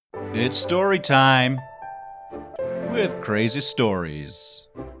It's story time with Crazy Stories.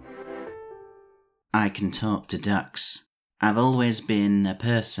 I can talk to ducks. I've always been a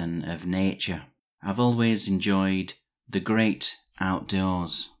person of nature. I've always enjoyed the great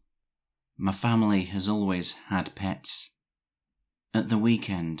outdoors. My family has always had pets. At the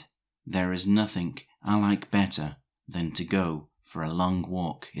weekend, there is nothing I like better than to go for a long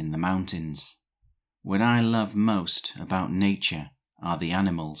walk in the mountains. What I love most about nature are the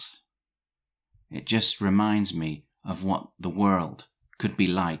animals. It just reminds me of what the world could be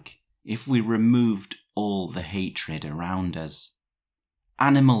like if we removed all the hatred around us.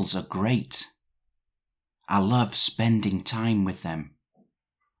 Animals are great. I love spending time with them.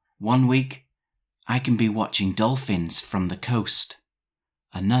 One week, I can be watching dolphins from the coast.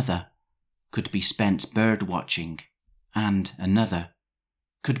 Another could be spent bird watching, and another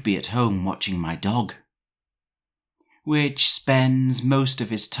could be at home watching my dog, which spends most of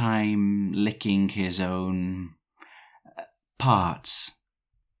his time licking his own parts.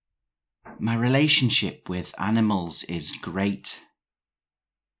 My relationship with animals is great.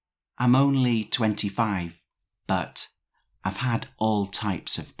 I'm only 25, but I've had all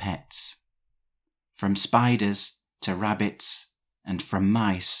types of pets, from spiders to rabbits and from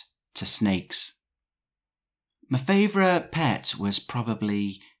mice to snakes. My favourite pet was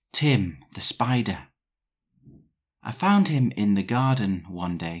probably Tim the spider. I found him in the garden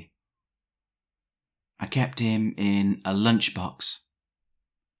one day. I kept him in a lunchbox.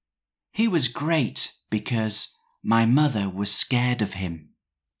 He was great because my mother was scared of him,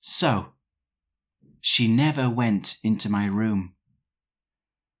 so she never went into my room.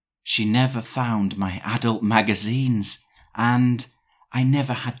 She never found my adult magazines, and I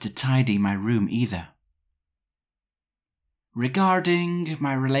never had to tidy my room either. Regarding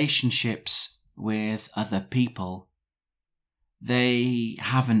my relationships with other people, they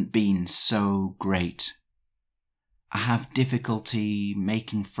haven't been so great. I have difficulty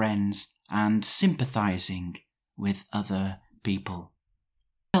making friends and sympathizing with other people.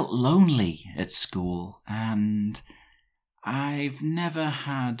 I felt lonely at school, and I've never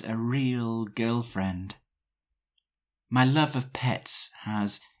had a real girlfriend. My love of pets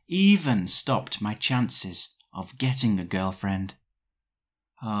has even stopped my chances of getting a girlfriend.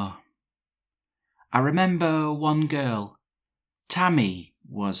 I remember one girl. Tammy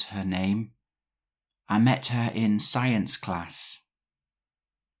was her name. I met her in science class.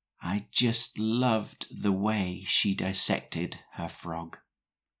 I just loved the way she dissected her frog.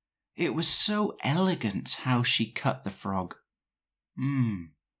 It was so elegant how she cut the frog.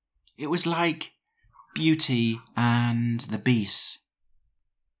 It was like Beauty and the Beast.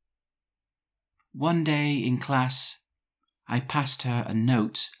 One day in class, I passed her a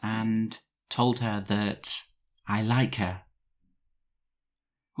note and told her that I like her.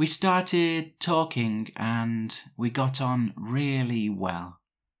 We started talking and we got on really well.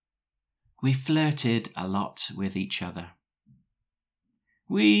 We flirted a lot with each other.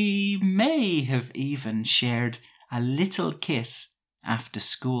 We may have even shared a little kiss after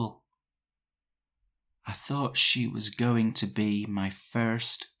school. I thought she was going to be my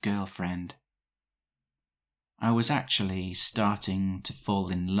first girlfriend. I was actually starting to fall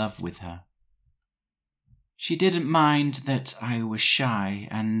in love with her. She didn't mind that I was shy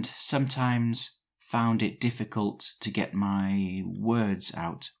and sometimes found it difficult to get my words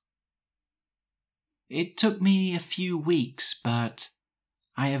out. It took me a few weeks, but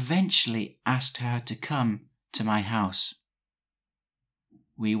I eventually asked her to come to my house.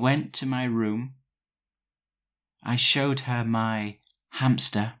 We went to my room. I showed her my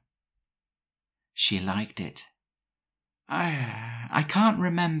hamster. She liked it. I can't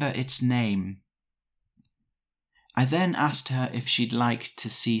remember its name. I then asked her if she'd like to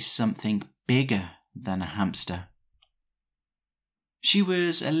see something bigger than a hamster. She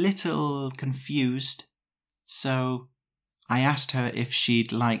was a little confused, so I asked her if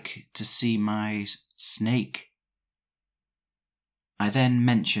she'd like to see my snake. I then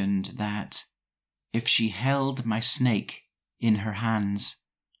mentioned that if she held my snake in her hands,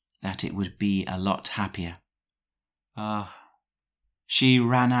 that it would be a lot happier. She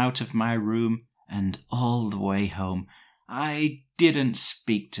ran out of my room, and all the way home, I didn't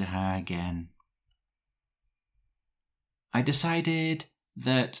speak to her again. I decided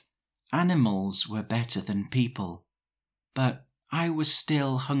that animals were better than people, but I was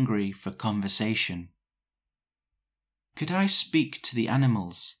still hungry for conversation. Could I speak to the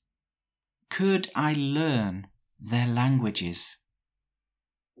animals? Could I learn their languages?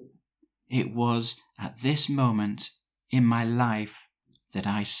 It was at this moment in my life that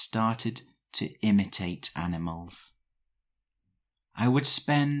I started to imitate animals. I would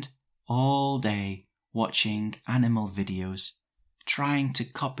spend all day watching animal videos, trying to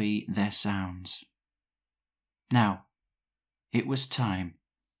copy their sounds. Now, it was time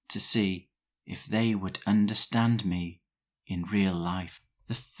to see if they would understand me in real life.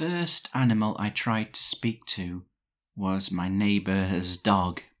 The first animal I tried to speak to was my neighbour's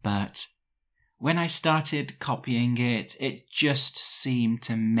dog, but when I started copying it, it just seemed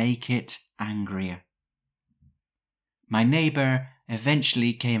to make it angrier. My neighbour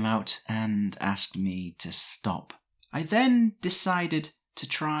eventually came out and asked me to stop. I then decided to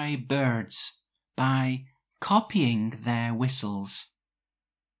try birds by copying their whistles.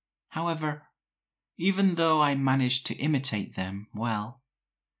 However, even though I managed to imitate them well,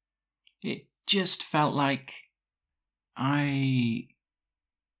 it just felt like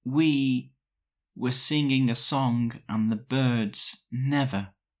we were singing a song and the birds never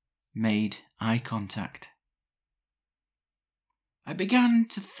made eye contact. I began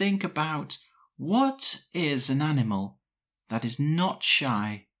to think about what is an animal that is not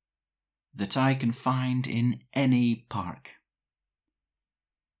shy that I can find in any park.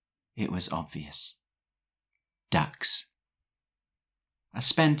 It was obvious. Ducks. I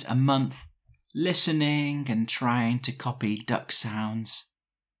spent a month listening and trying to copy duck sounds.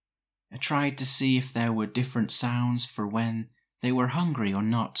 I tried to see if there were different sounds for when they were hungry or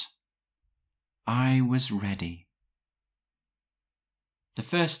not. I was ready. The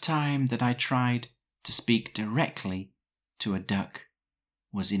first time that I tried to speak directly to a duck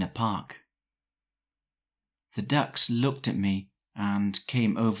was in a park. The ducks looked at me and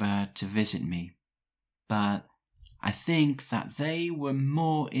came over to visit me, but I think that they were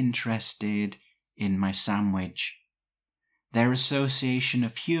more interested in my sandwich. Their association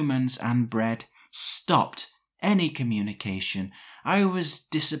of humans and bread stopped any communication. I was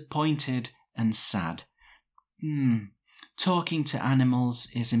disappointed and sad. Talking to animals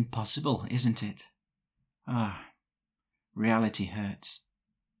is impossible, isn't it? Reality hurts.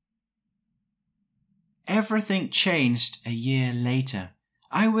 Everything changed a year later.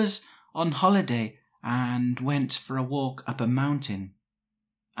 I was on holiday and went for a walk up a mountain.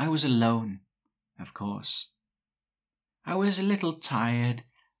 I was alone, of course. I was a little tired,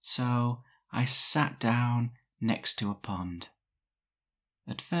 so I sat down next to a pond.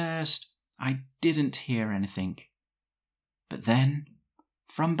 At first, I didn't hear anything. But then,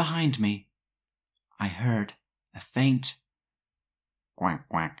 from behind me, I heard a faint quack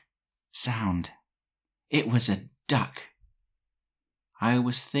quack sound. It was a duck. I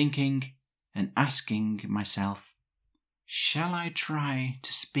was thinking and asking myself, shall I try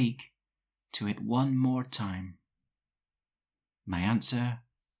to speak to it one more time? My answer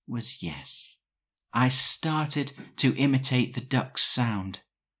was yes. I started to imitate the duck's sound.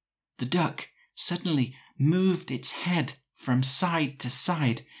 The duck suddenly moved its head from side to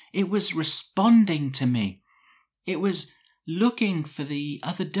side. It was responding to me. It was looking for the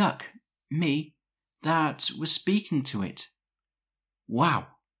other duck, me, that was speaking to it. Wow!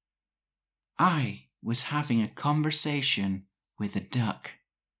 I was having a conversation with a duck.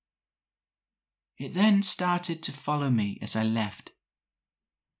 It then started to follow me as I left.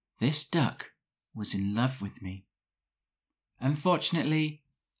 This duck was in love with me. Unfortunately,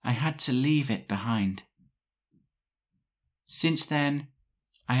 I had to leave it behind. Since then,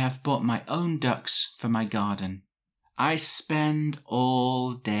 I have bought my own ducks for my garden. I spend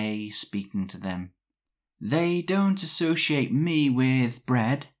all day speaking to them. They don't associate me with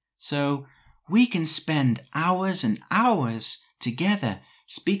bread, so we can spend hours and hours together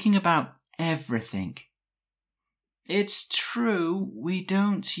speaking about everything. It's true we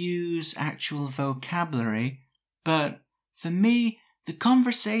don't use actual vocabulary, but for me, the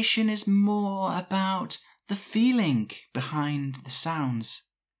conversation is more about the feeling behind the sounds.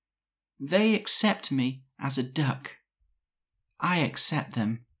 They accept me as a duck. I accept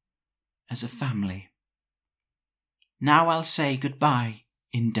them as a family. Now I'll say goodbye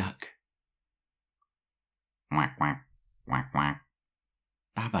in duck. Quack, quack, quack, quack.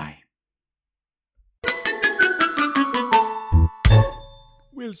 Bye-bye.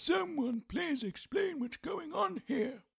 Will someone please explain what's going on here?